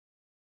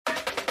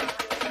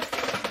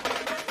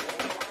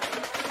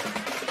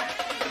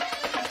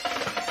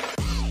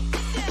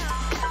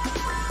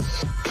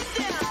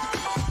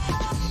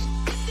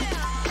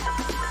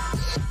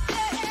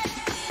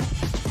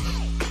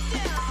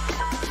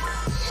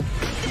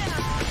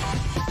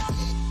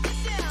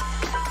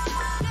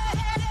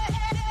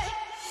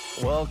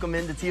Welcome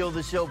into Teal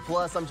the Show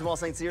Plus. I'm Jamal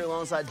St. Cyr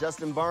alongside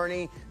Justin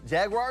Barney.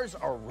 Jaguars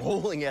are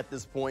rolling at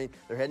this point.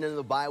 They're heading into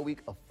the bye week,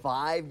 a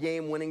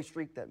 5-game winning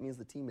streak. That means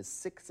the team is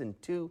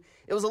 6-2.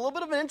 It was a little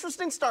bit of an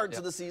interesting start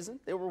to the season.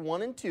 They were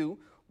 1-2,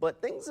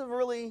 but things have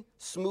really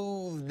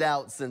smoothed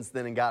out since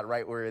then and got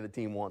right where the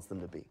team wants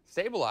them to be.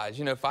 Stabilized.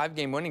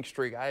 5-game winning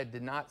streak. I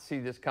did not see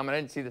this coming. I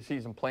didn't see the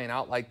season playing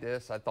out like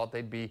this. I thought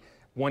they'd be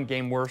one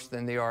game worse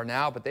than they are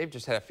now, but they've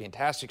just had a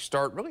fantastic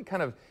start, really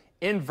kind of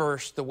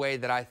inverse the way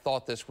that I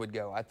thought this would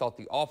go. I thought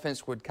the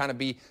offense would kind of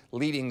be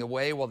leading the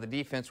way while the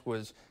defense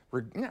was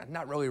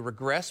not really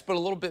regressed, but a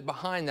little bit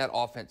behind that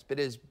offense. But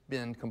it has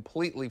been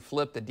completely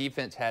flipped. The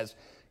defense has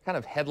kind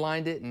of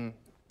headlined it and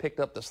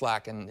picked up the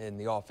slack in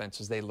the offense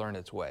as they learn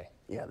its way.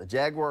 Yeah, the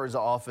Jaguars'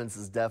 offense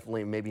has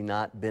definitely maybe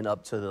not been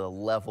up to the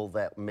level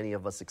that many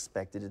of us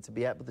expected it to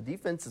be at, but the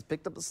defense has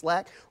picked up the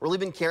slack, really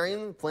been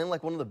carrying, playing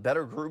like one of the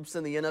better groups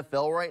in the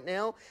NFL right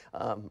now.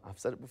 I've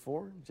said it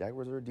before,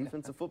 Jaguars are a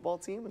defensive football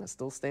team, and I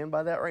still stand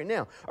by that right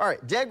now. All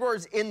right,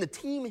 Jaguars, in the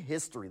team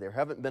history, there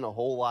haven't been a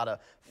whole lot of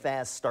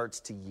fast starts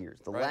to years.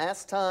 The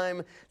last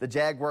time the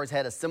Jaguars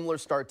had a similar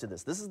start to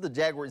this is the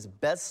Jaguars'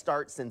 best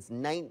start since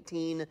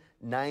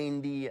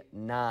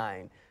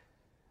 1999.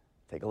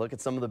 Take a look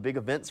at some of the big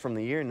events from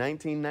the year.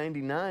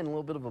 1999, a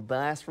little bit of a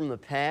blast from the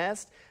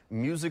past.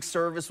 Music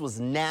service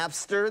was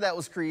Napster that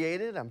was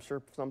created. I'm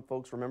sure some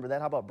folks remember that.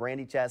 How about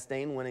Brandi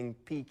Chastain winning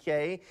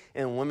PK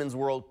in Women's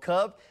World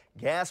Cup?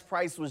 Gas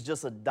price was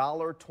just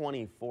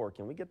 $1.24.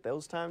 Can we get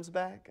those times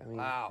back?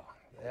 Wow.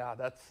 Yeah,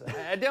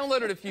 I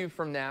downloaded a few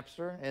from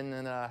Napster. And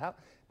then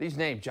these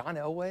names, John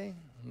Elway,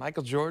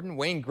 Michael Jordan,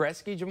 Wayne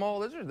Gretzky, Jamal,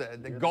 those are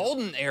the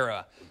golden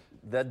era.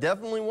 That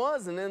definitely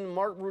was. And then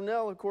Mark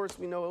Brunell, of course,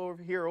 we know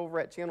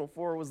over at Channel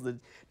 4, was the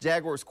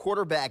Jaguars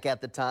quarterback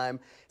at the time.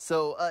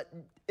 So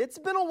it's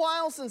been a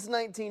while since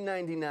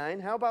 1999.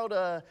 How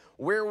about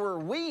where were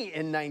we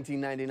in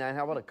 1999?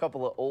 How about a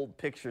couple of old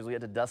pictures we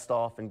had to dust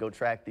off and go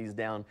track these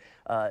down?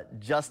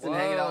 Justin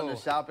hanging out in a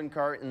shopping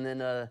cart, and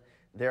then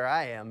there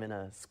I am in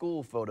a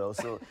school photo.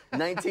 So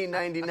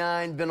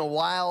 1999, been a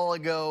while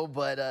ago.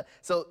 But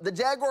so the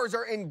Jaguars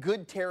are in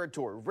good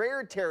territory,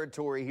 rare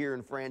territory here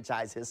in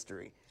franchise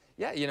history.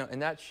 Yeah, and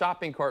that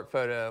shopping cart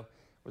photo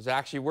was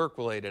actually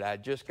work-related. I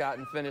had just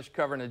gotten finished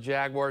covering a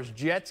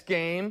Jaguars-Jets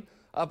game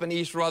up in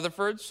East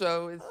Rutherford,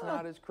 so it's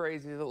not as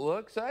crazy as it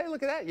looks. So, hey,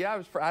 look at that.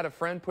 Yeah, I had a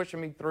friend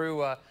pushing me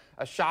through a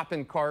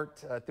shopping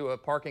cart through a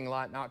parking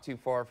lot not too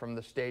far from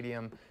the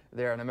stadium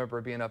there, and I remember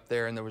being up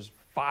there, and there was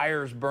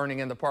fires burning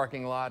in the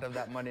parking lot of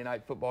that Monday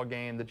night football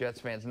game. The Jets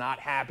fans not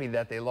happy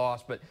that they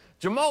lost. But,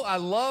 Jamal, I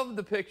love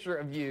the picture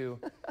of you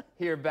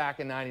here back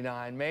in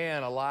 99.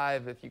 Man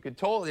alive, if you could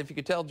tell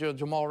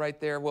Jamal right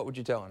there, what would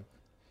you tell him?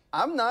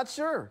 I'm not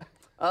sure.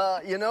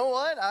 You know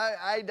what?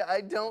 I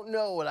don't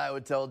know what I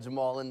would tell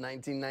Jamal in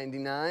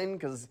 1999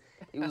 because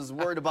he was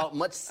worried about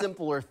much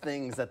simpler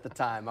things at the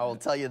time. I will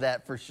tell you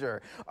that for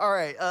sure. All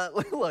right,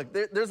 look,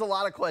 there's a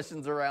lot of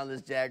questions around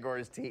this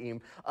Jaguars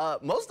team.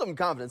 Most of them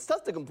confident. It's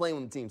tough to complain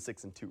when the team's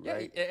 6-2,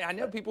 right? Yeah, I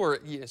know people are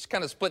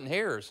kind of splitting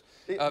hairs,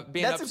 being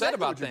upset exactly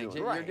about things.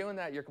 You're doing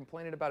that. You're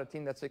complaining about a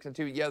team that's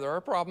 6-2. Yeah, there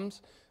are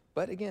problems.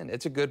 But, again,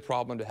 it's a good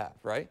problem to have,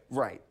 right?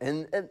 Right.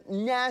 And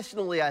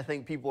nationally, I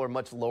think people are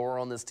much lower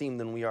on this team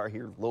than we are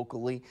here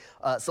locally.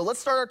 So let's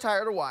start our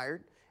Tired or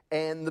Wired.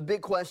 And the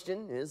big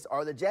question is,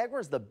 are the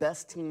Jaguars the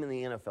best team in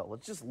the NFL?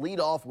 Let's just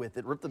lead off with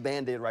it, rip the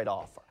Band-Aid right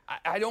off.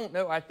 I don't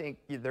know. I think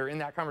they're in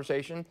that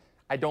conversation.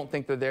 I don't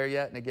think they're there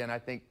yet. And, again, I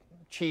think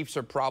Chiefs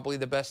are probably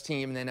the best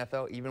team in the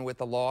NFL, even with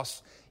the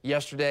loss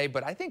yesterday.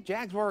 But I think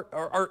Jags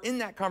are in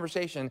that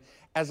conversation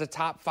as a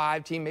top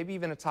 5 team, maybe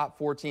even a top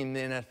 4 team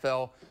in the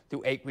NFL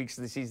through 8 weeks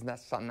of the season.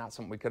 That's not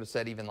something we could have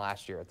said even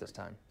last year at this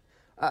time.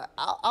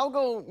 I'll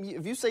go,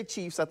 if you say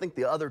Chiefs, I think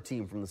the other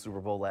team from the Super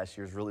Bowl last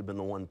year has really been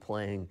the one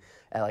playing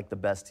at like the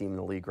best team in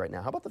the league right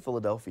now. How about the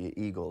Philadelphia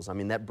Eagles? I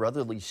mean, that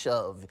brotherly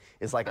shove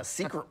is like a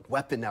secret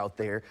weapon out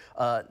there.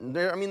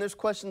 There's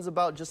questions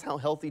about just how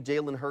healthy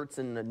Jalen Hurts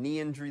and a knee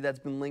injury that's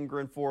been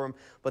lingering for him.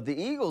 But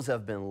the Eagles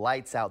have been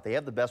lights out. They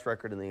have the best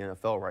record in the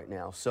NFL right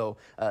now. So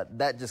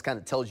that just kind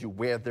of tells you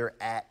where they're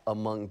at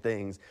among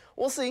things.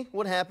 We'll see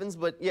what happens.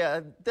 But,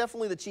 yeah,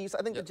 definitely the Chiefs.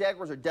 I think the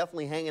Jaguars are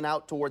definitely hanging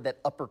out toward that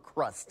upper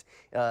crust.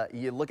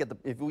 You look at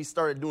if we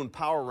started doing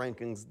power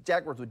rankings,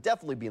 Jaguars would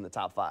definitely be in the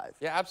top 5.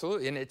 Yeah,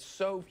 absolutely. And it's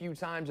so few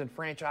times in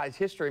franchise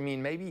history. I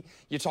mean, maybe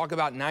you talk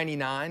about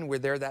 99 where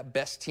they're that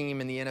best team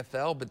in the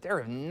NFL, but there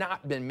have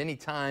not been many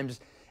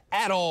times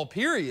at all,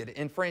 period,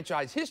 in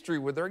franchise history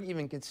where they're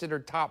even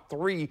considered top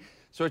 3.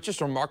 So it's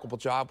just a remarkable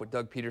job what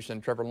Doug Peterson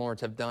and Trevor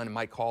Lawrence have done and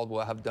Mike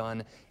Caldwell have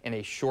done in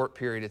a short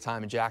period of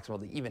time in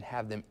Jacksonville to even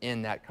have them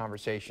in that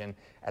conversation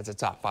as a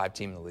top 5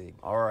 team in the league.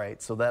 All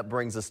right, so that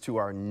brings us to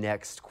our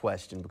next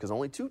question because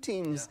only 2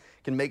 teams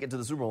can make it to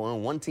the Super Bowl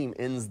and 1 team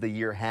ends the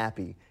year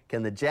happy.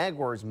 Can the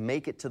Jaguars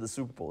make it to the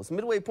Super Bowl? It's the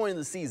midway point of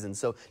the season,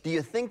 so do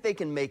you think they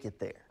can make it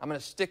there? I'm going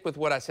to stick with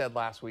what I said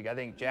last week. I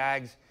think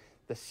Jags,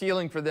 the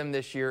ceiling for them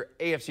this year,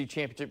 AFC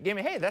Championship game.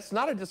 And hey, that's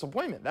not a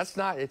disappointment. It's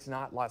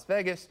not Las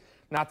Vegas,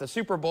 not the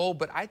Super Bowl,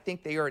 but I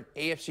think they are an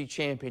AFC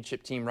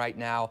Championship team right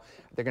now.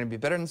 They're going to be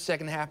better in the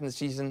second half of the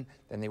season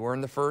than they were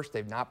in the first.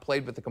 They've not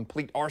played with the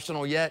complete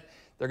arsenal yet.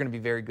 They're going to be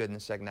very good in the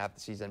second half of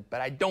the season,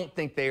 but I don't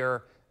think they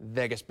are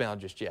Vegas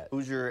bound just yet.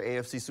 Who's your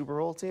AFC Super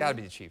Bowl team? Got to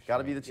be the Chiefs. Got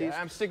to be the Chiefs?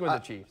 Yeah, I'm sticking with the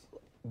Chiefs.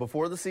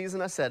 Before the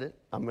season, I said it.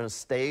 I'm going to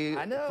stay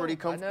pretty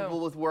comfortable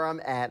with where I'm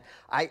at.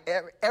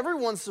 Every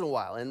once in a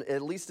while, and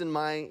at least in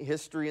my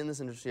history in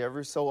this industry,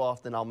 every so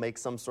often I'll make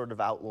some sort of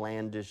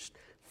outlandish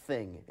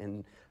thing.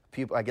 And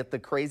I get the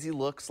crazy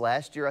looks.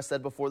 Last year, I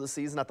said before the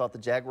season, I thought the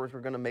Jaguars were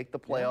going to make the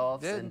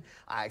playoffs. And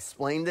I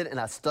explained it, and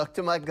I stuck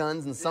to my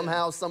guns. And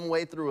somehow, some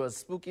way, through a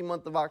spooky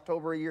month of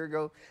October a year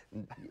ago,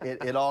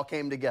 it all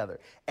came together.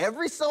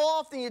 Every so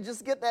often, you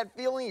just get that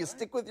feeling. You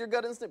stick with your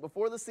gut instinct.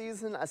 Before the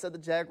season, I said the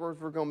Jaguars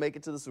were going to make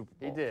it to the Super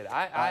Bowl. He did.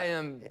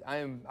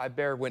 I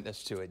bear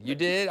witness to it. You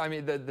did. I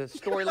mean, the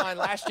storyline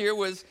last year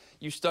was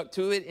you stuck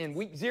to it. In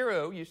week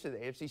 0, you said the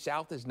AFC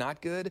South is not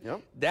good.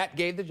 Yep. That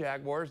gave the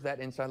Jaguars that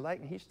inside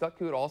light, and he stuck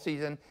to it all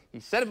season.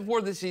 He said it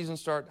before the season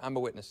started. I'm a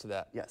witness to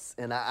that. Yes,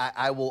 and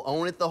I will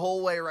own it the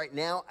whole way right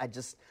now.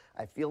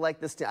 I feel like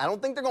this team, I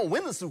don't think they're going to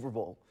win the Super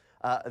Bowl.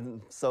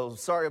 So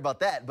sorry about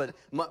that. But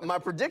my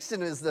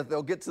prediction is that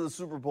they'll get to the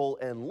Super Bowl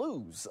and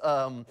lose.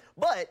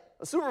 But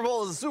a Super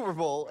Bowl is a Super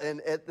Bowl,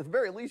 and at the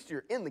very least,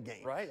 you're in the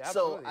game. Right,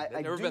 absolutely. So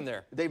They've never been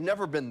there. They've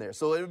never been there.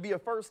 So it would be a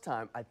first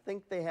time. I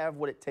think they have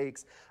what it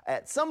takes.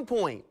 At some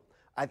point,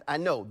 I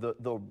know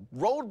the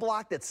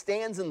roadblock that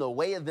stands in the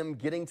way of them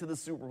getting to the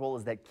Super Bowl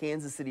is that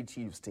Kansas City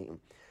Chiefs team.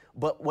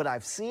 But what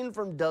I've seen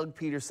from Doug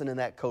Peterson and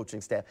that coaching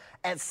staff,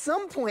 at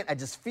some point I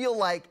just feel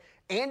like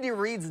Andy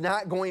Reid's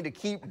not going to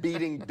keep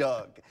beating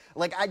Doug.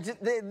 Like,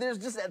 there's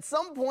just at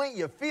some point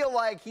you feel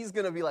like he's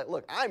going to be like,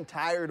 look, I'm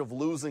tired of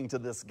losing to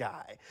this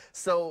guy.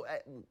 So,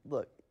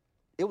 look,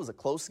 it was a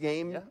close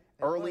game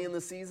early in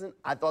the season.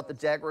 I thought the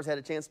Jaguars had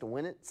a chance to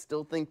win it.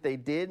 Still think they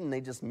did, and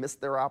they just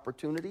missed their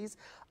opportunities.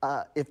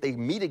 If they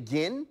meet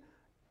again,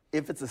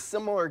 if it's a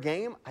similar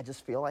game, I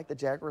just feel like the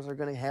Jaguars are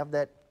going to have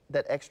that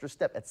extra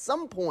step. At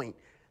some point,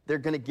 they're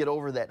going to get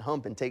over that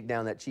hump and take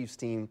down that Chiefs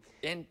team.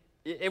 And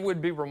it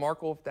would be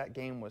remarkable if that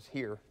game was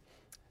here.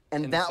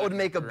 And that would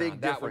make a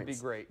big difference. That would be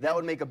great. That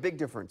would make a big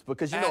difference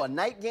because, a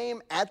night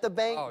game at the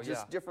bank,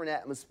 just different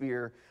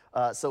atmosphere.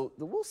 So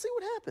we'll see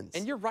what happens.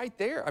 And you're right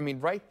there. I mean,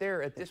 right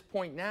there at this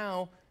point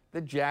now,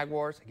 the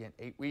Jaguars, again,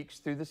 8 weeks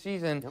through the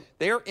season,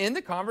 they are in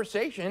the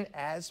conversation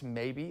as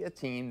maybe a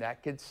team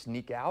that could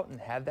sneak out and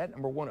have that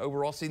 #1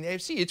 overall seed in the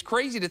AFC. It's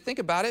crazy to think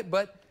about it,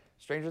 but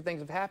stranger things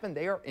have happened.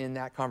 They are in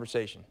that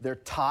conversation. They're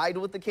tied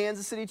with the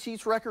Kansas City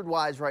Chiefs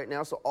record-wise right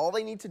now, so all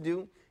they need to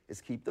do is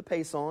keep the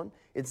pace on.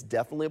 It's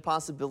definitely a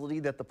possibility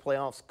that the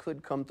playoffs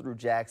could come through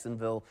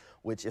Jacksonville,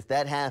 which if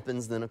that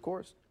happens, then, of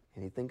course,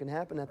 anything can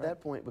happen at that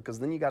point because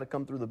then you got to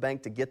come through the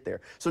bank to get there.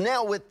 So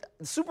now with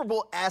Super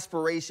Bowl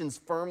aspirations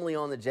firmly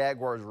on the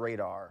Jaguars'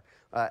 radar,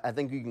 I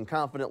think you can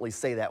confidently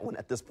say that when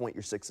at this point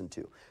you're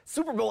 6-2.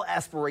 Super Bowl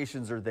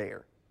aspirations are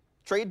there.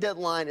 Trade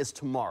deadline is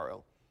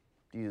tomorrow.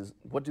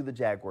 What do the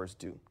Jaguars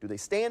do? Do they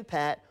stand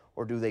pat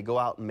or do they go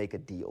out and make a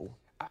deal?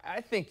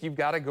 I think you've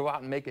got to go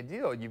out and make a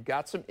deal. You've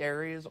got some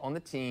areas on the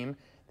team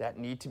that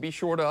need to be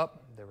shored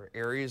up. There were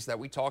areas that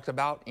we talked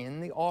about in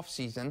the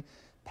offseason.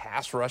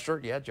 Pass rusher,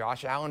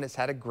 Josh Allen has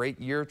had a great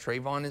year.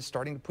 Trayvon is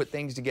starting to put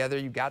things together.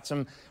 You've got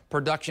some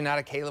production out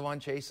of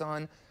Kayvon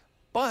Chason.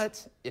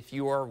 But if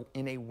you are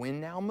in a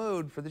win-now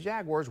mode for the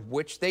Jaguars,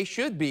 which they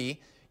should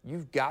be,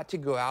 you've got to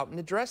go out and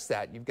address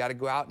that. You've got to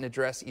go out and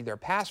address either a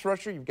pass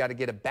rusher, you've got to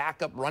get a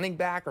backup running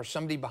back or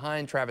somebody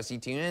behind Travis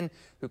Etienne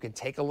who can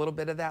take a little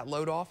bit of that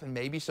load off and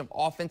maybe some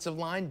offensive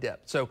line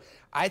depth. So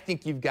I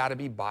think you've got to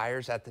be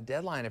buyers at the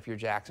deadline if you're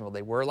Jacksonville.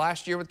 They were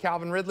last year with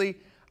Calvin Ridley.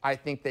 I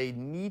think they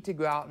need to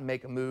go out and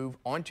make a move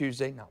on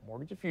Tuesday, not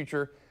mortgage the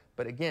future.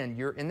 But again,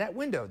 you're in that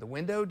window. The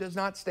window does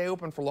not stay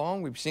open for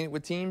long. We've seen it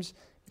with teams.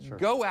 Sure.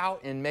 Go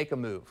out and make a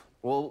move.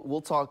 Well,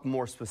 we'll talk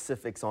more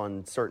specifics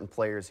on certain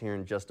players here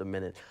in just a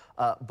minute.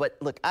 But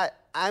look, I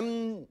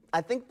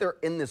think they're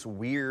in this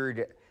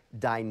weird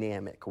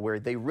dynamic where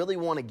they really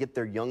want to get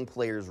their young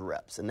players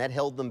reps, and that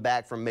held them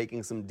back from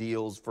making some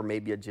deals for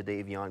maybe a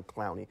Jadeveon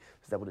Clowney,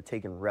 because that would have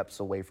taken reps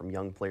away from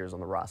young players on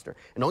the roster.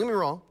 And don't get me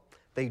wrong,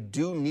 they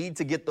do need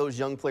to get those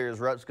young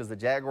players reps because the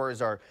Jaguars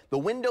the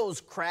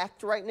window's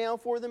cracked right now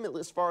for them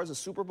as far as a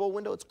Super Bowl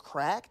window. It's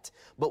cracked,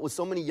 but with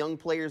so many young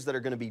players that are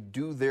going to be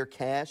due their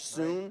cash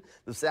soon,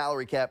 the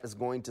salary cap is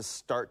going to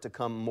start to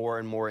come more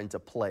and more into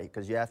play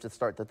because you have to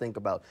start to think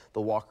about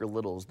the Walker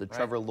Littles, the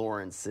Trevor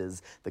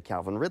Lawrences, the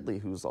Calvin Ridley,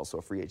 who's also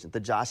a free agent, the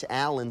Josh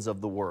Allens of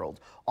the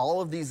world.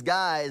 All of these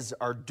guys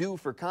are due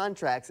for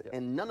contracts,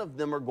 and none of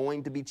them are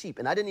going to be cheap.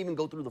 And I didn't even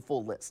go through the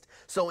full list.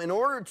 So in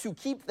order to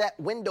keep that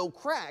window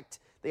cracked,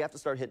 they have to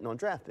start hitting on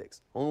draft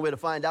picks. Only way to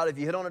find out if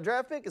you hit on a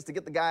draft pick is to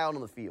get the guy out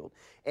on the field.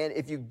 And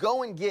if you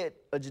go and get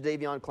a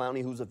Jadeveon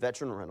Clowney, who's a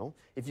veteran rental,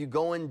 if you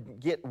go and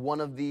get one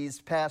of these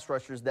pass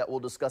rushers that we'll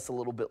discuss a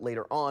little bit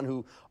later on,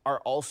 who are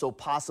also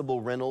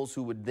possible rentals,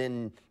 who would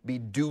then be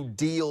due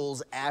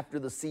deals after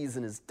the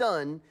season is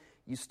done,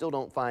 you still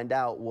don't find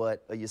out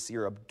what a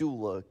Yasir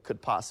Abdullah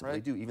could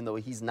possibly do, even though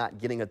he's not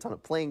getting a ton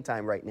of playing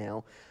time right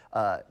now.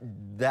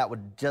 That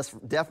would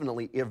just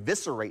definitely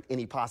eviscerate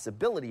any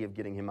possibility of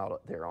getting him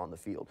out there on the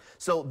field.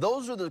 So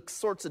those are the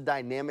sorts of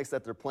dynamics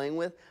that they're playing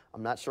with.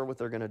 I'm not sure what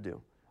they're going to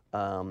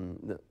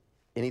do.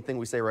 Anything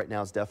we say right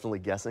now is definitely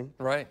guessing.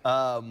 Right.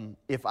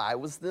 If I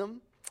was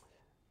them,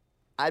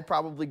 I'd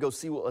probably go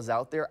see what was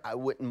out there. I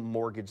wouldn't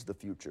mortgage the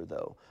future,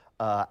 though.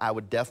 I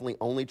would definitely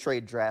only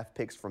trade draft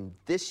picks from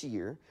this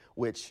year,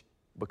 which,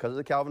 because of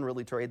the Calvin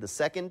Ridley trade, the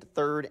second,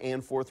 third,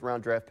 and fourth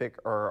round draft pick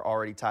are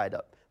already tied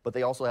up. But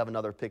they also have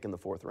another pick in the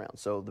fourth round.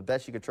 So the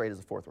best you could trade is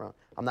the fourth round.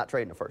 I'm not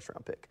trading a first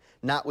round pick.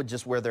 Not with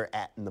just where they're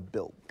at in the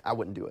build. I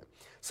wouldn't do it.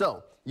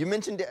 So you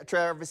mentioned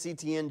Travis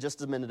Etienne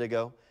just a minute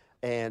ago.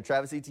 And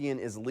Travis Etienne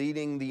is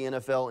leading the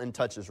NFL in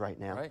touches right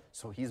now. Right.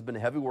 So he's been a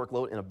heavy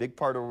workload and a big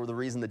part of the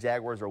reason the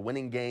Jaguars are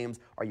winning games.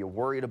 Are you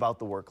worried about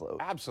the workload?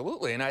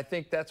 Absolutely. And I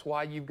think that's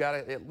why you've got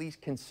to at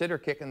least consider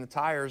kicking the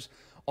tires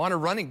on a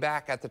running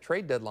back at the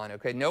trade deadline.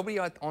 Okay, nobody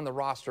on the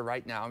roster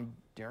right now.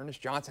 Dearness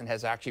Johnson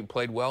has actually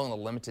played well in the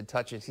limited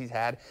touches he's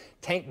had.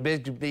 Tank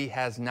Bigsby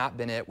has not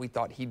been it. We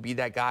thought he'd be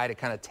that guy to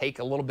kind of take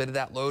a little bit of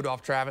that load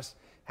off Travis.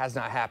 Has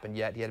not happened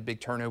yet. He had a big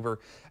turnover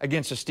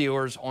against the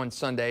Steelers on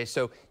Sunday.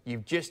 So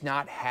you've just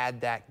not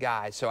had that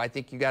guy. So I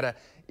think you got to,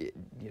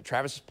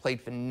 Travis has played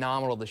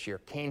phenomenal this year.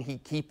 Can he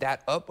keep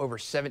that up over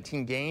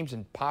 17 games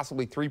and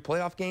possibly 3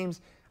 playoff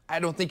games? I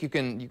don't think you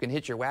can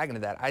hitch your wagon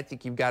to that. I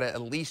think you've got to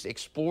at least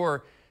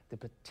explore the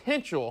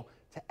potential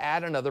to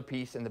add another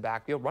piece in the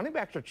backfield. Running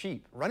backs are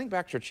cheap. Running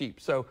backs are cheap.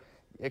 So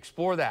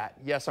explore that.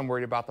 Yes, I'm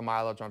worried about the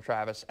mileage on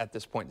Travis at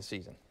this point in the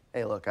season.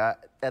 Hey, look,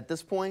 at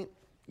this point,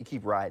 you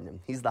keep riding him.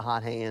 He's the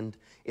hot hand.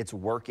 It's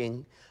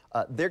working.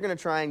 They're going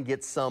to try and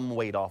get some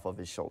weight off of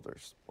his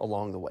shoulders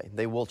along the way.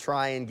 They will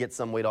try and get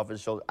some weight off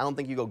his shoulders. I don't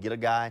think you go get a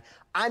guy.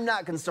 I'm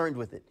not concerned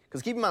with it.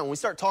 Because keep in mind, when we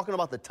start talking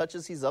about the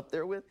touches he's up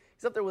there with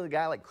a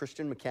guy like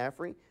Christian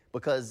McCaffrey,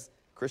 because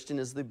Christian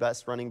is the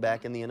best running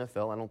back in the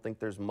NFL. I don't think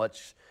there's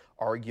much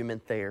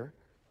argument there.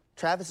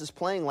 Travis is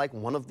playing like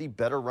one of the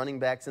better running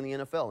backs in the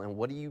NFL. And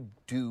what do you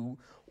do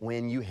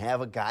when you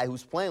have a guy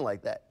who's playing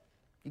like that?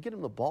 You get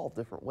him the ball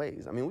different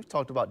ways. I mean, we've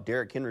talked about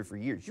Derrick Henry for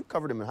years. You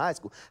covered him in high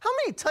school. How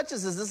many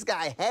touches has this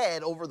guy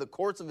had over the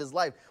course of his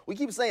life? We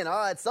keep saying,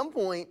 at some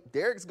point,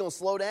 Derrick's going to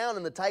slow down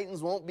and the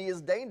Titans won't be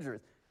as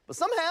dangerous. But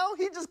somehow,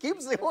 he just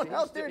keeps going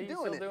out there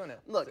doing it.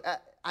 Look,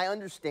 I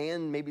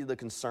understand maybe the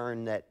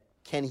concern that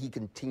can he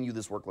continue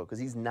this workload, because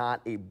he's not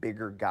a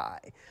bigger guy.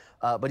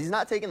 But he's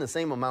not taking the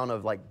same amount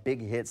of,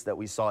 big hits that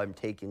we saw him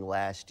taking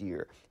last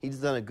year. He's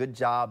done a good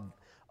job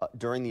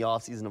during the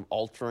offseason of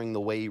altering the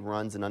way he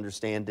runs and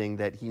understanding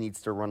that he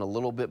needs to run a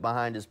little bit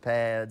behind his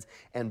pads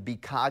and be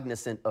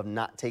cognizant of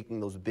not taking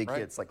those big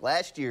hits. Like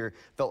last year,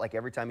 felt like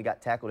every time he got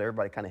tackled,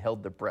 everybody kind of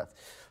held their breath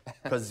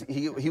because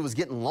he was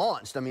getting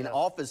launched,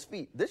 off his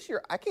feet. This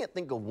year, I can't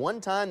think of one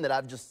time that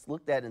I've just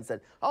looked at and said,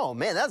 oh,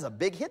 man, that was a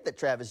big hit that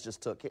Travis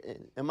just took.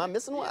 Am I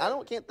missing one?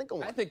 Can't think of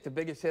one. I think the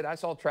biggest hit I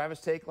saw Travis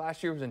take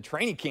last year was in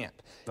training camp.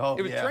 Oh,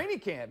 it was training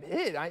camp.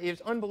 It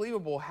was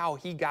unbelievable how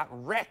he got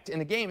wrecked in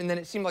the game. And then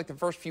it seemed like the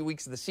first few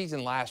weeks of the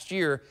season last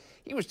year,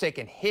 he was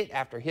taking hit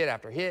after hit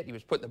after hit. He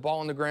was putting the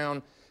ball on the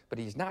ground, but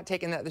he's not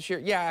taking that this year.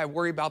 Yeah, I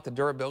worry about the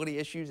durability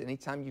issues.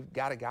 Anytime you've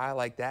got a guy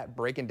like that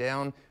breaking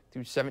down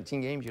through 17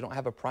 games, you don't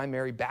have a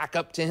primary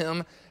backup to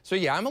him. So,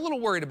 yeah, I'm a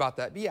little worried about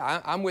that. But,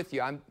 yeah, I'm with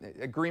you. I'm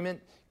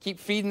agreement. Keep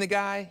feeding the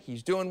guy.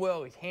 He's doing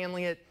well. He's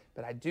handling it.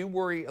 But I do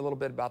worry a little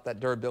bit about that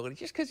durability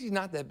just because he's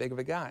not that big of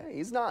a guy. Yeah,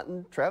 he's not.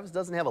 And Travis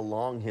doesn't have a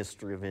long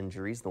history of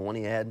injuries. The one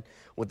he had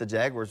with the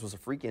Jaguars was a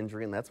freak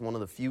injury, and that's one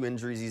of the few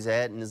injuries he's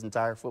had in his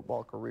entire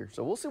football career.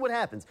 So we'll see what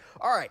happens.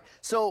 All right,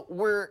 so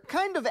we're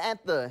kind of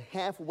at the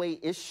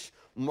halfway-ish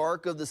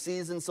mark of the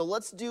season, so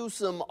let's do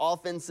some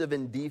offensive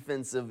and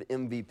defensive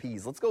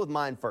MVPs. Let's go with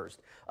mine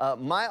first.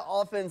 My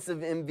offensive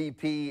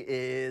MVP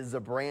is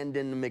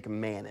Brandon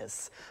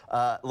McManus.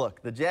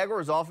 Look, the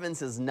Jaguars' offense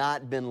has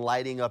not been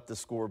lighting up the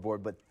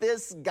scoreboard, but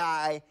this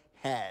guy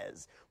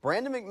has.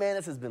 Brandon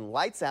McManus has been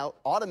lights out,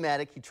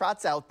 automatic. He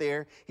trots out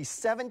there. He's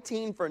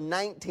 17 for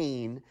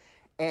 19.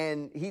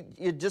 And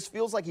it just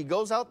feels like he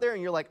goes out there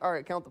and you're like, all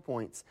right, count the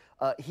points.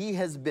 He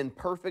has been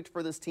perfect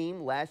for this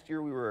team. Last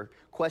year we were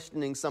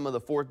questioning some of the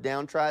fourth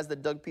down tries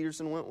that Doug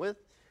Peterson went with.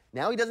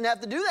 Now he doesn't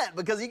have to do that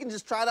because he can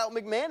just trot out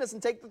McManus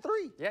and take the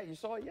 3. Yeah, you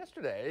saw it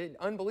yesterday.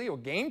 Unbelievable.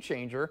 Game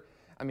changer.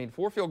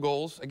 4 field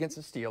goals against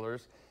the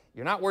Steelers.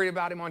 You're not worried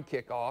about him on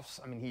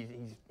kickoffs.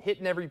 He's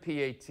hitting every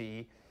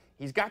PAT.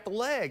 He's got the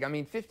leg.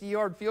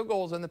 50-yard field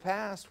goals in the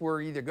past were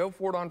either go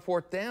for it on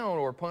fourth down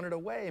or punt it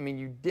away.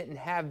 You didn't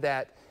have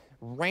that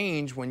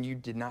range when you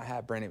did not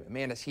have Brandon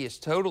McManus. He has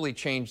totally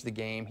changed the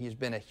game. He's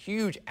been a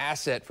huge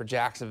asset for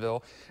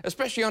Jacksonville,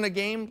 especially on a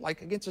game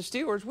like against the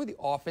Steelers where the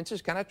offense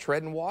is kind of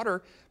treading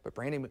water. But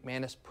Brandon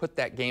McManus put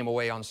that game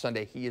away on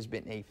Sunday. He has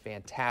been a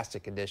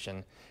fantastic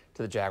addition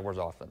to the Jaguars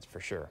offense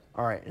for sure.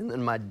 All right, and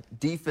then my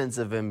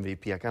defensive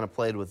MVP, I kind of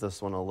played with this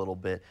one a little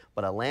bit,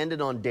 but I landed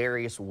on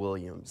Darius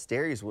Williams.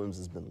 Darius Williams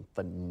has been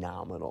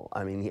phenomenal.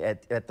 I mean,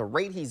 at the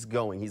rate he's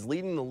going, he's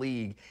leading the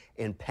league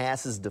in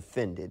passes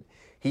defended.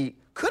 He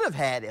could have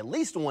had at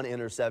least one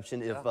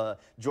interception if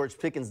George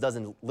Pickens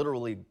doesn't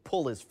literally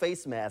pull his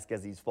face mask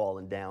as he's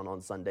falling down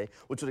on Sunday,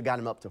 which would have got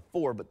him up to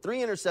 4. But 3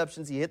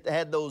 interceptions, he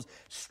had those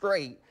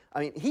straight. I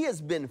mean, he has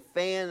been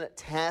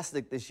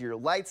fantastic this year.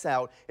 Lights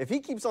out. If he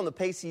keeps on the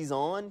pace he's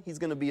on, he's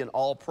going to be an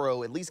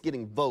all-pro, at least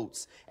getting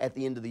votes at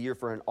the end of the year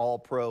for an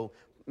all-pro.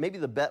 Maybe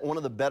one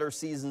of the better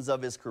seasons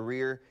of his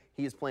career.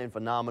 He is playing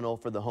phenomenal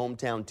for the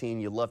hometown team.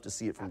 You love to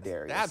see it from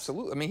Darius.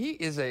 Absolutely. I mean, he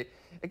is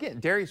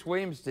again, Darius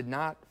Williams did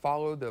not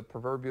follow the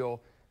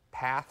proverbial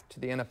path to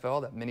the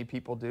NFL that many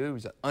people do. He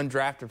was an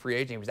undrafted free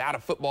agent. He was out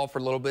of football for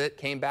a little bit,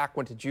 came back,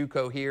 went to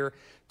JUCO here,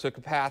 took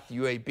a path to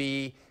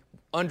UAB.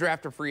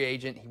 Undrafted free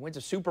agent. He wins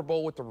a Super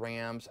Bowl with the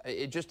Rams.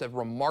 It's just a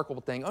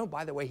remarkable thing. Oh,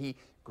 by the way, he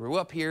grew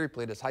up here. He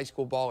played his high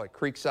school ball at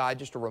Creekside.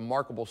 Just a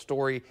remarkable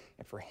story.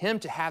 And for him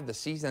to have the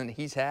season that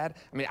he's had,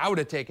 I mean, I would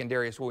have taken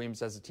Darius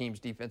Williams as the team's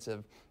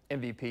defensive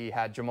MVP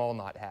had Jamal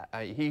not had.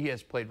 He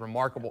has played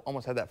remarkable,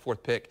 almost had that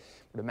 4th pick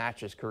to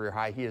match his career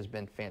high. He has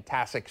been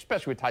fantastic,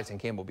 especially with Tyson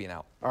Campbell being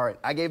out. All right,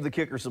 I gave the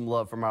kicker some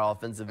love for my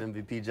offensive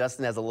MVP.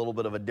 Justin has a little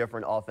bit of a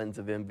different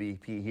offensive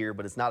MVP here,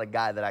 but it's not a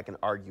guy that I can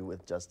argue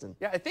with, Justin.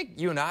 Yeah, I think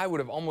you and I would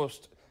have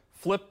almost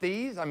flipped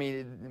these. I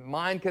mean,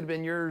 mine could have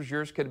been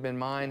yours could have been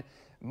mine.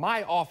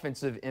 My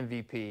offensive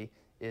MVP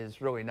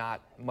is really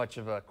not much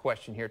of a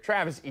question here.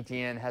 Travis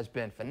Etienne has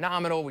been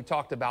phenomenal. We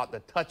talked about the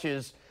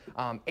touches,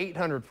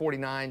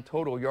 849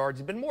 total yards.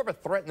 He's been more of a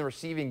threat in the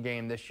receiving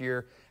game this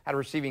year. Had a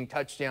receiving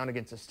touchdown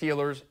against the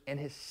Steelers, and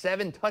his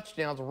 7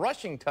 touchdowns,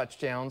 rushing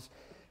touchdowns,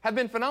 have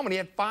been phenomenal. He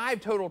had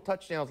 5 total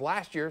touchdowns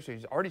last year, so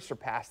he's already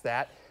surpassed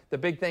that. The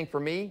big thing for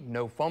me,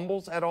 no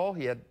fumbles at all.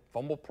 He had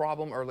fumble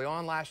problem early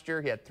on last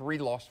year. He had 3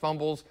 lost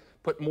fumbles,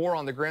 put more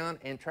on the ground,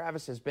 and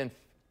Travis has been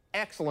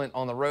excellent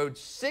on the road.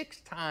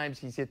 6 times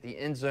he's hit the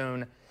end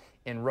zone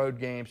in road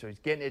games, so he's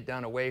getting it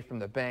done away from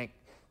the bank.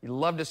 You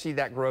love to see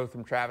that growth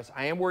from Travis.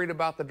 I am worried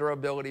about the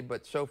durability,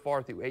 but so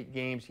far through 8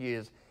 games, he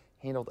has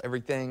handled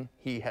everything.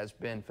 He has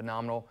been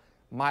phenomenal.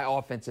 My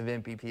offensive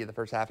MVP of the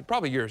first half,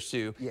 probably yours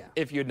too,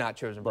 if you had not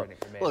chosen Brandon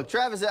McManus. Look,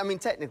 Travis, I mean,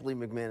 technically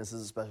McManus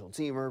is a special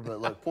teamer,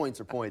 but look,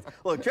 points are points.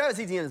 Look, Travis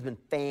Etienne has been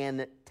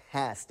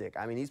fantastic.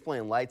 I mean, he's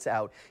playing lights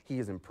out. He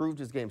has improved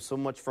his game so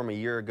much from a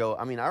year ago.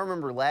 I mean, I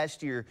remember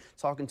last year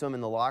talking to him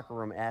in the locker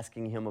room,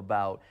 asking him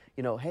about,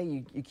 you know,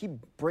 hey, you keep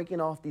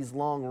breaking off these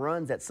long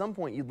runs. At some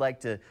point, you'd like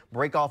to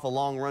break off a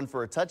long run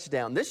for a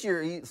touchdown. This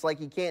year, it's like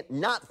he can't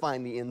not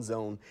find the end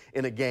zone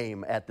in a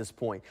game at this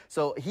point.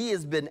 So he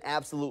has been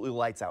absolutely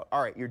lights out.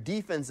 All right, your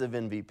defensive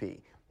MVP.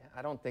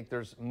 I don't think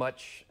there's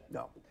much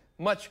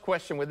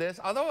question with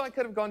this. Although I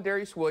could have gone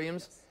Darius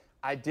Williams,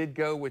 I did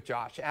go with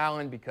Josh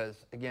Allen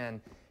because,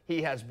 again,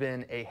 he has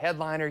been a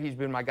headliner. He's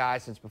been my guy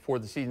since before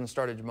the season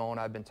started. Jamal and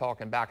I have been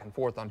talking back and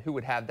forth on who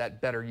would have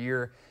that better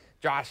year,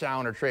 Josh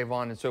Allen or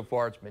Trayvon, and so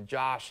far it's been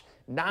Josh.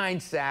 9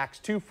 sacks,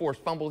 2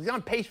 forced fumbles. He's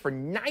on pace for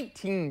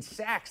 19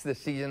 sacks this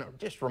season.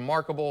 Just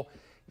remarkable.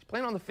 He's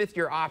playing on the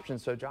 5th-year option,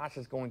 so Josh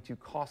is going to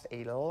cost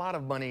a lot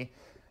of money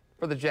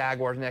for the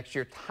Jaguars next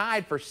year.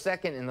 Tied for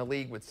 2nd in the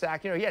league with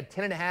sacks. You know, he had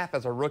 10.5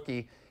 as a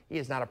rookie. He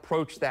has not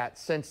approached that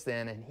since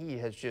then, and he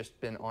has just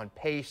been on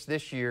pace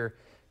this year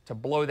to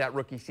blow that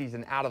rookie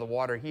season out of the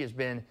water. He has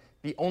been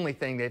the only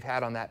thing they've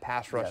had on that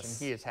pass rush, and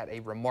he has had a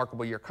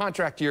remarkable year.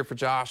 Contract year for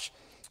Josh.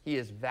 He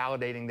is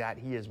validating that.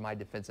 He is my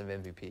defensive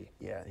MVP.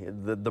 Yeah,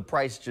 the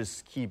price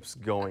just keeps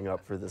going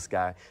up for this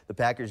guy. The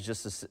Packers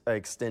just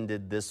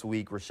extended this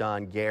week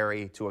Rashawn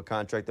Gary to a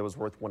contract that was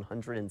worth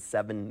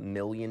 $107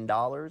 million.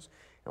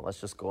 And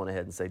let's just go on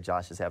ahead and say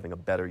Josh is having a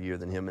better year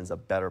than him and is a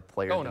better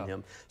player than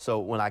him. So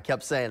when I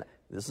kept saying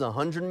this is a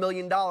 $100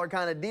 million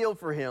kind of deal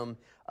for him,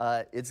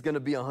 it's going to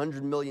be a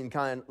 $100 million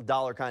kind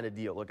of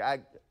deal. Look,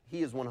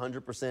 he is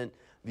 100%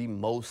 the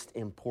most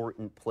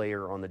important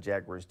player on the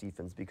Jaguars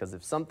defense because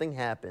if something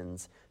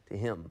happens to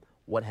him,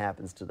 what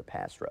happens to the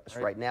pass rush?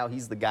 Right now,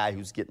 he's the guy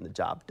who's getting the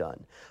job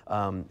done.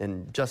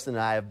 And Justin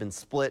and I have been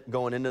split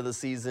going into the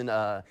season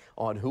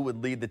on who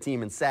would lead the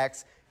team in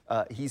sacks.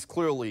 He's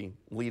clearly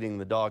leading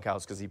the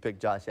doghouse because he picked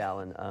Josh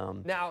Allen.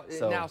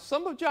 Now,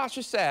 some of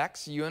Josh's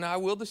sacks, you and I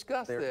will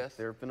discuss this.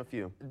 There have been a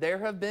few. There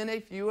have been a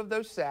few of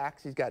those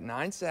sacks. He's got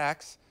 9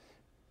 sacks.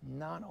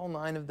 Not all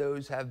 9 of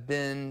those have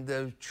been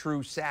those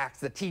true sacks.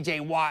 The T.J.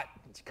 Watt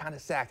kind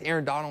of sacks,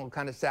 Aaron Donald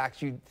kind of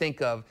sacks you'd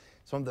think of.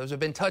 Some of those have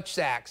been touch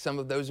sacks. Some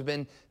of those have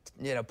been,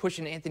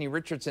 pushing Anthony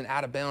Richardson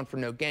out of bounds for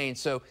no gain.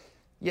 So,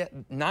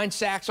 9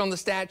 sacks on the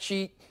stat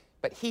sheet.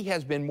 But he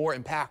has been more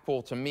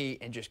impactful to me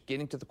in just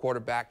getting to the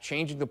quarterback,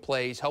 changing the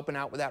plays, helping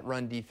out with that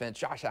run defense.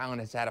 Josh Allen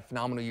has had a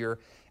phenomenal year.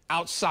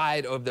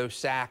 outside of those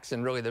sacks,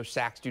 and really those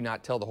sacks do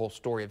not tell the whole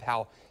story of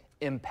how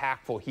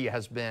impactful he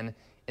has been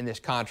in this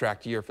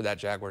contract year for that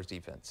Jaguars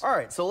defense. All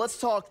right, so let's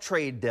talk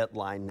trade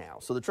deadline now.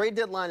 So the trade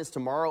deadline is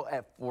tomorrow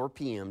at 4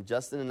 p.m.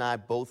 Justin and I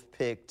both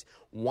picked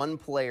one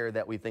player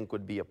that we think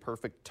would be a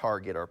perfect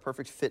target or a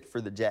perfect fit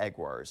for the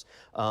Jaguars,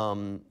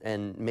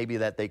 and maybe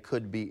that they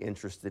could be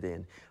interested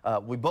in.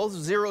 We both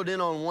zeroed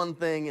in on one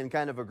thing and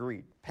kind of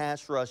agreed.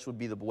 Pass rush would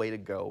be the way to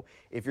go.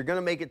 If you're going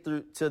to make it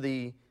through to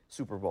the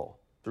Super Bowl,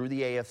 through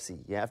the AFC,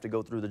 you have to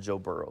go through the Joe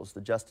Burrows,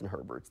 the Justin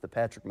Herberts, the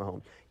Patrick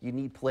Mahomes. You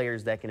need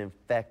players that can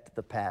infect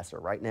the passer.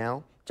 Right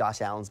now, Josh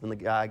Allen's been the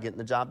guy getting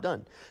the job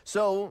done.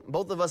 So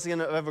both of us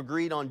have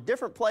agreed on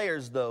different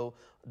players, though,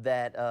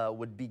 that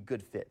would be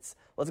good fits.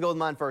 Let's go with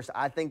mine first.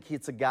 I think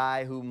it's a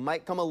guy who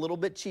might come a little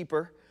bit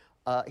cheaper.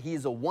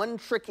 He's a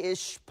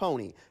one-trick-ish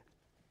pony,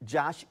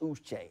 Josh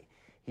Uche.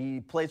 He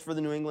plays for the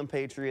New England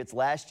Patriots.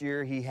 Last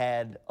year, he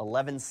had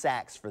 11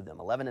 sacks for them,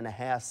 11 and a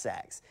half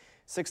sacks.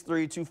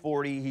 6'3",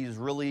 240. He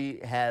really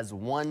has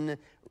one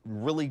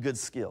really good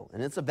skill,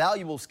 and it's a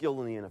valuable skill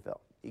in the NFL.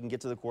 He can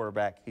get to the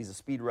quarterback. He's a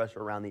speed rusher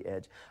around the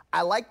edge.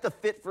 I like the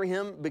fit for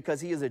him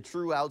because he is a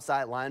true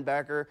outside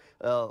linebacker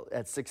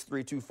at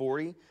 6'3",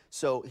 240.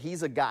 So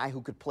he's a guy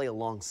who could play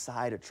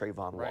alongside of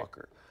Trayvon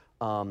Walker.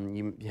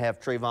 You have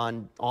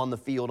Trayvon on the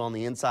field on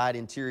the inside,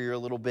 interior a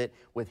little bit,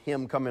 with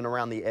him coming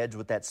around the edge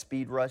with that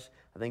speed rush.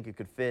 I think it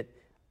could fit.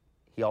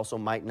 He also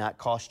might not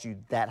cost you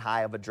that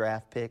high of a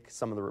draft pick.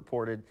 Some of the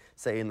reported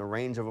say in the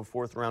range of a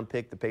fourth-round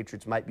pick, the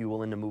Patriots might be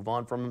willing to move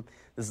on from him.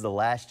 This is the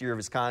last year of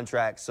his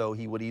contract, so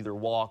he would either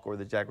walk or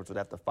the Jaguars would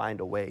have to find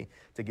a way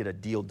to get a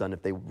deal done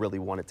if they really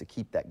wanted to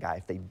keep that guy,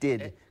 if they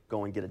did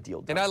go and get a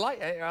deal done. And I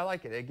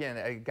like it. Again,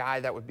 a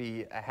guy that would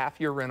be a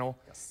half-year rental,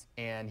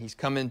 and he's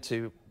coming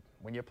to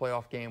win you a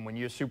playoff game, win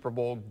you a Super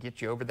Bowl, get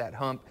you over that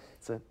hump.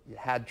 You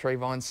had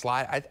Trayvon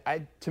slide.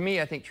 To me,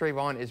 I think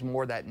Trayvon is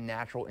more that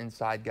natural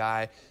inside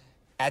guy.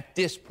 At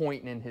this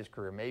point in his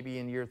career, maybe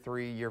in year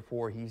 3, year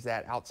 4, he's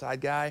that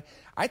outside guy.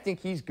 I think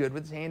he's good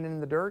with his hand in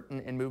the dirt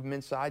and move him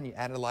inside, and you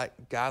add a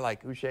guy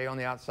like Uche on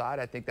the outside,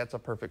 I think that's a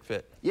perfect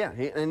fit. Yeah,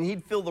 and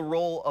he'd fill the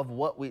role of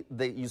what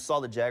you saw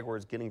the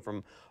Jaguars getting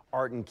from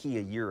Arden Key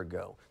a year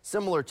ago,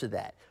 similar to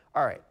that.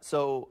 All right,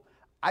 so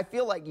I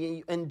feel like,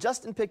 and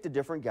Justin picked a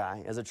different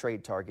guy as a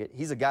trade target.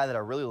 He's a guy that I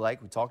really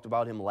like. We talked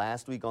about him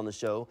last week on the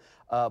show,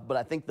 but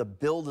I think the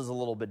build is a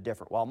little bit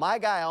different. While my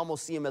guy, I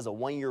almost see him as a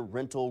one-year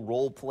rental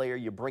role player.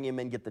 You bring him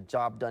in, get the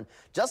job done.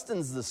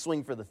 Justin's the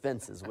swing for the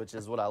fences, which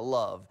is what I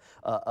love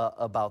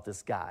about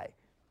this guy.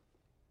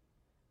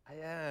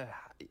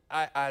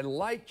 I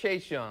like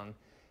Chase Young.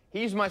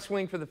 He's my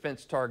swing for the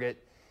fence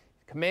target.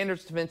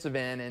 Commanders defensive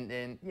end,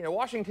 and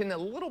Washington a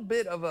little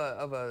bit of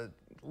a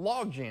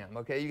logjam.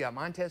 Okay, you got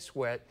Montez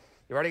Sweat.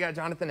 You already got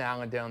Jonathan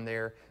Allen down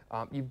there.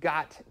 You've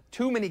got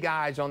too many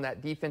guys on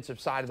that defensive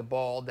side of the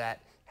ball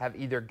that have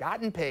either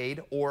gotten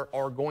paid or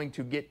are going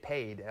to get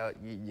paid.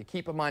 You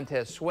keep a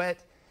Montez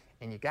Sweat,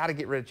 and you got to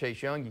get rid of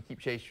Chase Young. You keep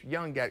Chase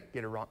Young, got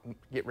to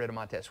get rid of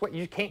Montez Sweat.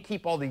 You can't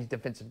keep all these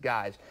defensive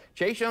guys.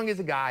 Chase Young is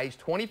a guy. He's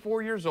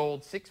 24 years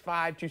old, 6'5",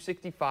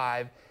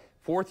 265.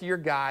 Fourth-year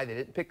guy. They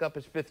didn't pick up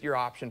his fifth-year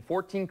option.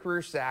 14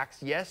 career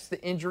sacks. Yes,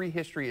 the injury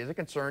history is a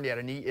concern. He had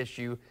a knee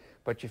issue.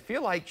 But you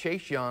feel like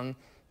Chase Young,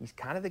 he's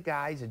kind of the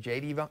guy. He's a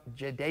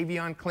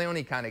Jadeveon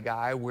Clowney kind of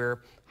guy,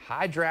 where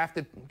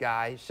high-drafted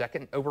guy,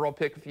 second overall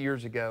pick a few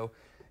years ago.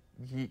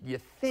 You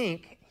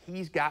think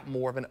he's got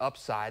more of an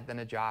upside than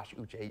a Josh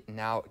Uche.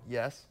 Now,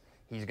 yes,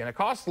 he's going to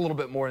cost a little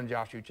bit more than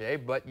Josh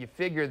Uche, but you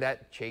figure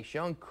that Chase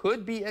Young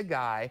could be a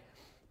guy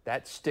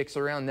that sticks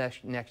around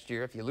next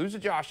year. If you lose a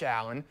Josh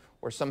Allen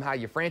or somehow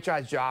you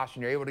franchise Josh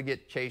and you're able to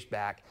get Chase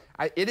back,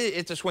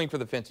 it's a swing for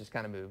the fences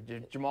kind of move.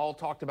 Jamal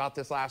talked about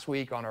this last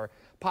week on our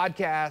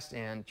podcast,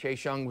 and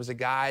Chase Young was a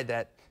guy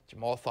that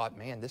Jamal thought,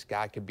 man, this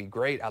guy could be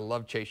great. I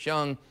love Chase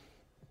Young.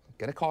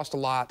 Going to cost a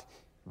lot.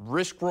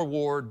 Risk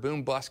reward,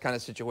 boom bust kind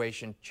of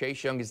situation.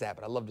 Chase Young is that,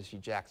 but I'd love to see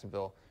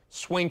Jacksonville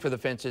swing for the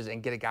fences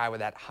and get a guy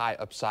with that high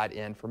upside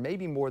in for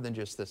maybe more than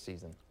just this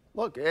season.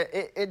 Look,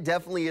 it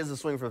definitely is a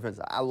swing for the fence.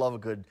 I love a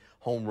good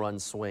home run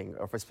swing,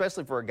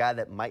 especially for a guy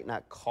that might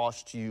not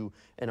cost you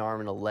an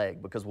arm and a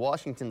leg, because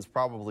Washington's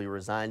probably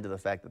resigned to the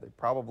fact that they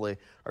probably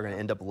are going to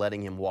end up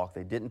letting him walk.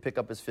 They didn't pick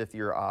up his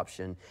fifth-year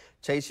option.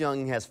 Chase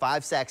Young has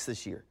 5 sacks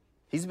this year.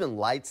 He's been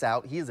lights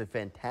out. He is a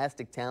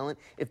fantastic talent.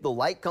 If the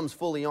light comes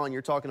fully on,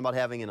 you're talking about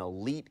having an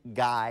elite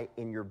guy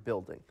in your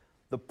building.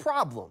 The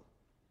problem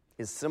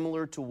is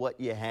similar to what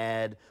you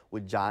had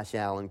with Josh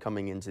Allen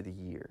coming into the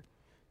year.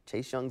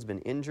 Chase Young's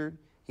been injured.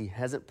 He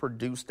hasn't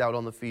produced out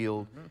on the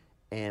field.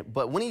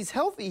 But when he's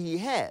healthy, he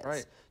has.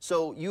 Right.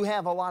 So you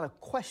have a lot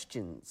of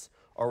questions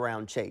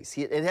around Chase.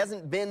 It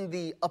hasn't been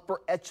the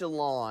upper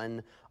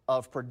echelon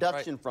of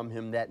production from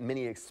him that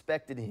many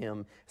expected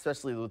him,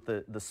 especially with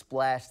the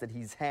splash that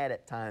he's had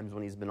at times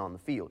when he's been on the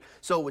field.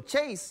 So with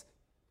Chase,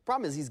 the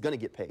problem is he's going to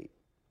get paid.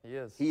 He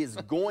is. He is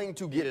going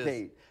to get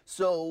paid.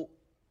 So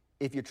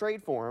if you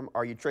trade for him,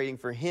 are you trading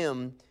for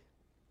him?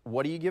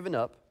 What are you giving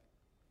up?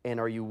 and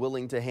are you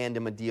willing to hand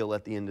him a deal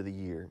at the end of the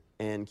year?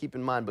 And keep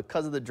in mind,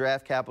 because of the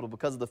draft capital,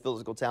 because of the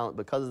physical talent,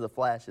 because of the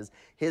flashes,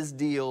 his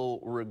deal,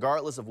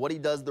 regardless of what he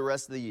does the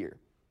rest of the year,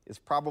 is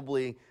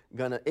probably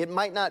it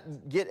might not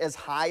get as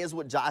high as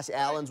what Josh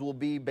Allen's will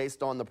be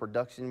based on the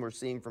production we're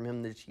seeing from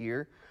him this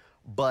year,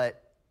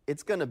 but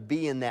it's going to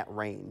be in that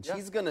range. Yeah.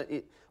 He's going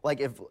to,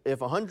 like if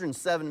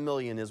 $107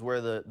 million is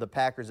where the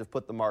Packers have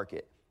put the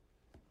market,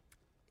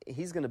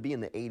 he's going to be in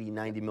the $80,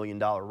 $90 million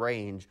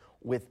range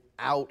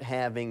without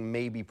having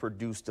maybe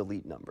produced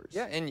elite numbers.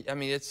 Yeah, and I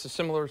mean, it's a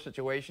similar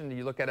situation.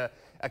 You look at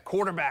a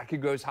quarterback who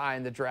goes high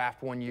in the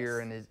draft one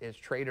year and is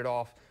traded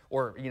off,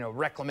 or,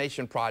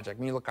 reclamation project.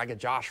 And you look like a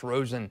Josh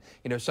Rosen.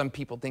 Some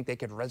people think they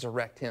could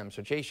resurrect him.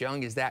 So Chase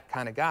Young is that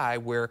kind of guy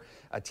where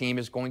a team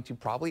is going to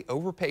probably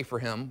overpay for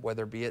him,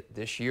 whether it be it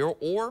this year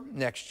or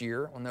next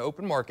year on the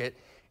open market,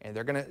 and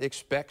they're going to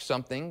expect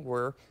something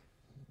where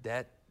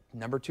that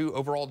number 2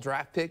 overall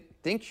draft pick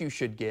thinks you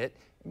should get.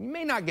 You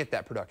may not get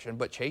that production,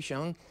 but Chase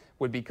Young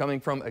would be coming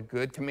from a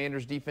good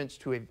Commanders defense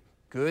to a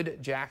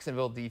good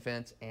Jacksonville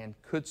defense and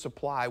could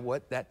supply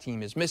what that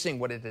team is missing,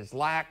 what it has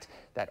lacked,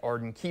 that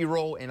Arden Key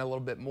role, and a little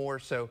bit more.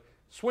 So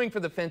swing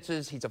for the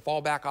fences. He's a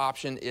fallback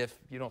option if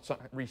you don't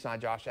re-sign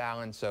Josh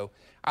Allen. So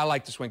I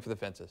like to swing for the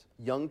fences.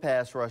 Young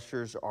pass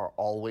rushers are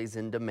always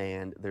in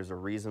demand. There's a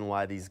reason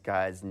why these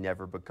guys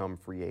never become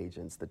free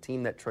agents. The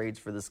team that trades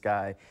for this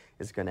guy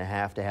is going to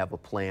have a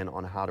plan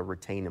on how to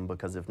retain him,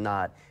 because if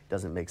not, it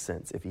doesn't make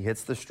sense. If he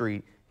hits the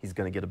street, he's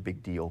going to get a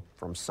big deal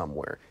from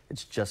somewhere.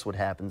 It's just what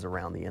happens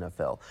around the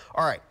NFL.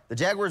 All right, the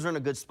Jaguars are in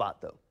a good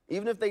spot, though.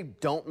 Even if they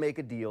don't make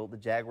a deal, the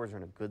Jaguars are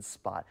in a good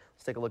spot.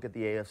 Let's take a look at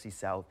the AFC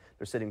South.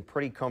 They're sitting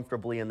pretty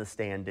comfortably in the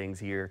standings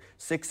here,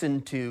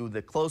 6-2.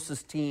 The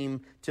closest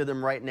team to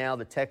them right now,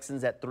 the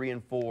Texans at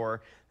 3-4.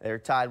 They're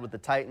tied with the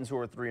Titans, who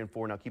are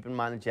 3-4. Now, keep in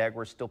mind the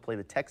Jaguars still play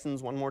the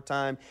Texans one more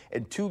time,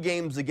 and 2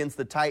 games against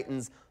the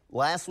Titans.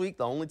 Last week,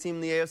 the only team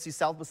in the AFC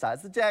South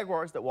besides the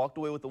Jaguars that walked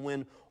away with the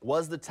win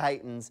was the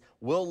Titans.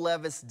 Will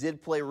Levis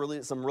did play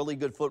some really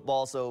good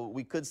football, so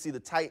we could see the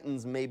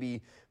Titans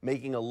maybe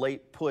making a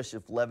late push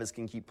if Levis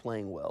can keep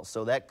playing well.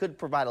 So that could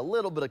provide a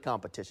little bit of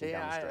competition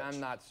down the stretch.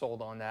 I'm not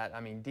sold on that. I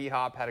mean,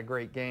 D-Hop had a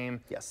great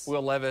game. Yes.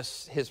 Will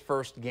Levis, his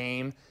first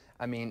game.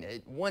 I mean,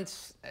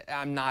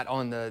 I'm not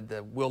on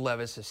the Will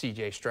Levis to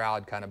C.J.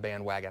 Stroud kind of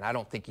bandwagon. I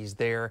don't think he's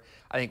there.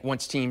 I think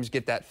once teams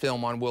get that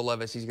film on Will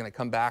Levis, he's going to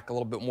come back a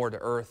little bit more to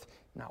earth.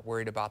 Not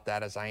worried about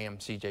that as I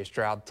am C.J.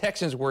 Stroud.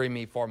 Texans worry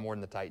me far more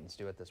than the Titans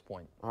do at this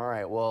point. All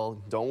right,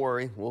 well, don't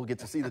worry. We'll get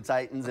to see the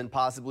Titans and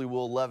possibly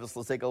Will Levis.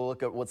 Let's take a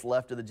look at what's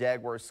left of the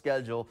Jaguars'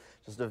 schedule.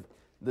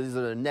 These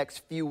are the next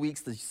few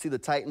weeks. You see the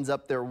Titans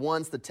up there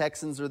once. The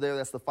Texans are there.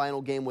 That's the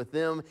final game with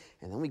them.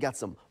 And then we got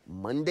some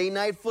Monday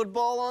Night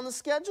Football on the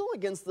schedule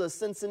against the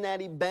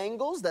Cincinnati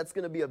Bengals. That's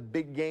going to be a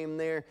big game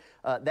there.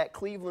 That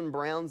Cleveland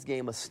Browns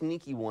game, a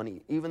sneaky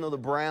one. Even though the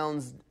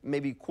Browns,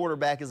 maybe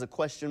quarterback is a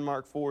question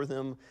mark for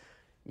them,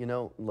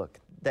 look,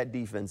 that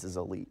defense is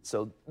elite.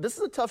 So this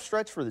is a tough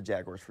stretch for the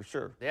Jaguars for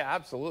sure. Yeah,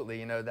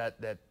 absolutely.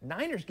 That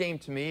Niners game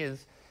to me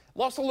is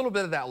lost a little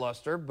bit of that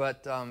luster,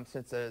 but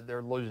since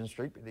they're losing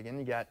streak, again,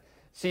 you got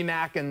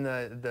C-Mac and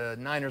the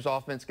Niners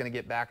offense going to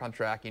get back on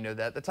track.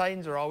 That the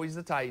Titans are always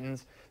the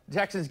Titans. The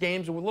Texans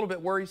games are a little bit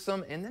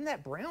worrisome, and then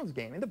that Browns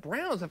game. And the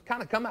Browns have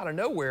kind of come out of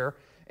nowhere,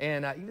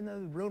 and even though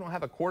they really don't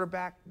have a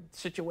quarterback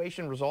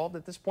situation resolved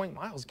at this point,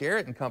 Myles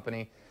Garrett and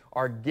company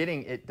are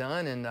getting it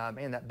done. And,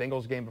 that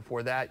Bengals game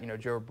before that,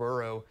 Joe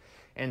Burrow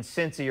and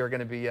Cincy are going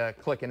to be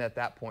clicking at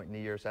that point in the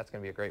year, so that's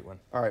going to be a great one.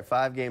 All right,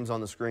 5 games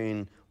on the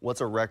screen.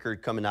 What's a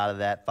record coming out of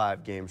that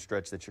 5-game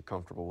stretch that you're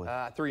comfortable with?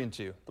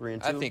 3-2.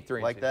 3-2? I think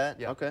 3-2. Like that?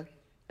 Yeah. Okay.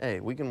 Hey,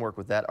 we can work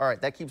with that. All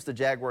right, that keeps the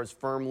Jaguars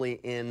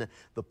firmly in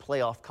the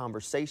playoff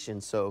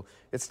conversation. So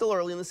it's still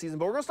early in the season,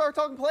 but we're going to start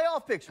talking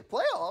playoff picture.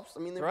 Playoffs, I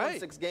mean, they've won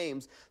 6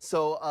 games.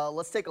 So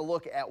let's take a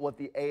look at what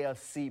the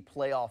AFC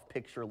playoff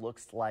picture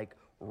looks like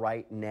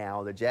right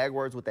now. The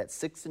Jaguars, with that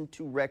 6-2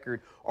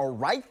 record, are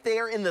right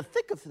there in the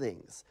thick of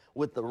things.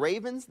 With the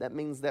Ravens, that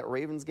means that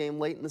Ravens game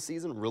late in the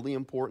season, really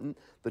important.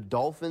 The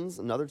Dolphins,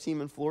 another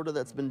team in Florida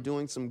that's been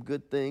doing some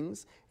good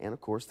things. And,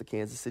 of course, the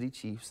Kansas City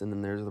Chiefs. And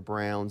then there's the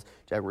Browns.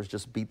 Jaguars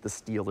just beat the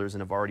Steelers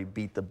and have already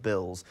beat the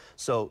Bills.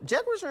 So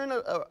Jaguars are in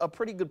a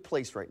pretty good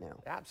place right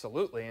now.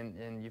 Absolutely.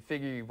 And you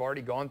figure you've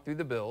already gone through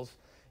the Bills.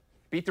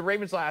 Beat the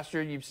Ravens last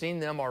year. You've seen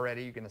them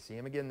already. You're going to see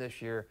them again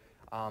this year.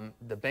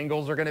 The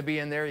Bengals are going to be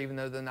in there, even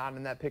though they're not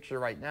in that picture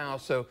right now.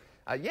 So,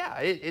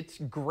 it's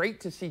great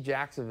to see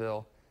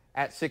Jacksonville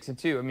at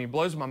 6-2. I mean, it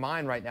blows my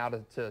mind right now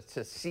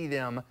to see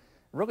them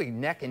really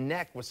neck and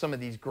neck with some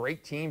of these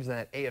great teams in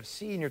that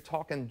AFC. And you're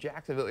talking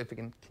Jacksonville, if it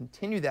can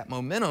continue that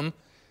momentum,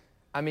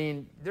 I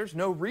mean, there's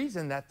no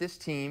reason that this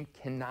team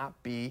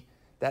cannot be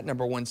that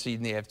number 1 seed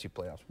in the AFC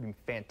playoffs. It would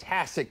be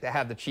fantastic to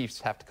have the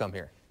Chiefs have to come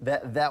here.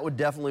 That would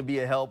definitely be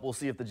a help. We'll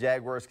see if the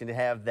Jaguars can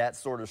have that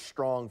sort of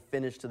strong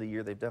finish to the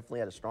year. They've definitely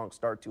had a strong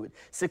start to it.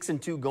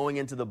 6-2 going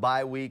into the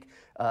bye week.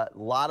 A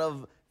lot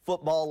of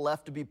football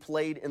left to be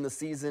played in the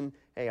season.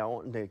 Hey, I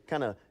want to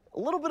kind of a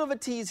little bit of a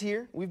tease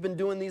here. We've been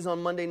doing these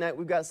on Monday night.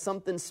 We've got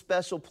something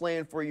special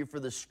planned for you for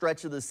the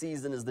stretch of the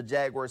season as the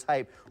Jaguars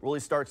hype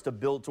really starts to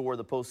build toward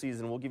the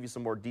postseason. We'll give you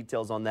some more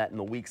details on that in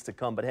the weeks to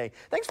come. But hey,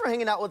 thanks for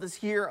hanging out with us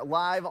here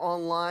live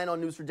online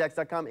on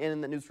News4Jax.com and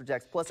in the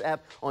News4Jax Plus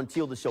app on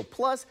Teal the Show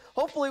Plus.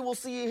 Hopefully we'll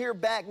see you here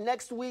back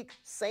next week,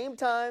 same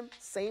time,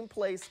 same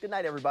place. Good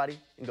night, everybody,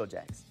 and go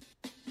Jags.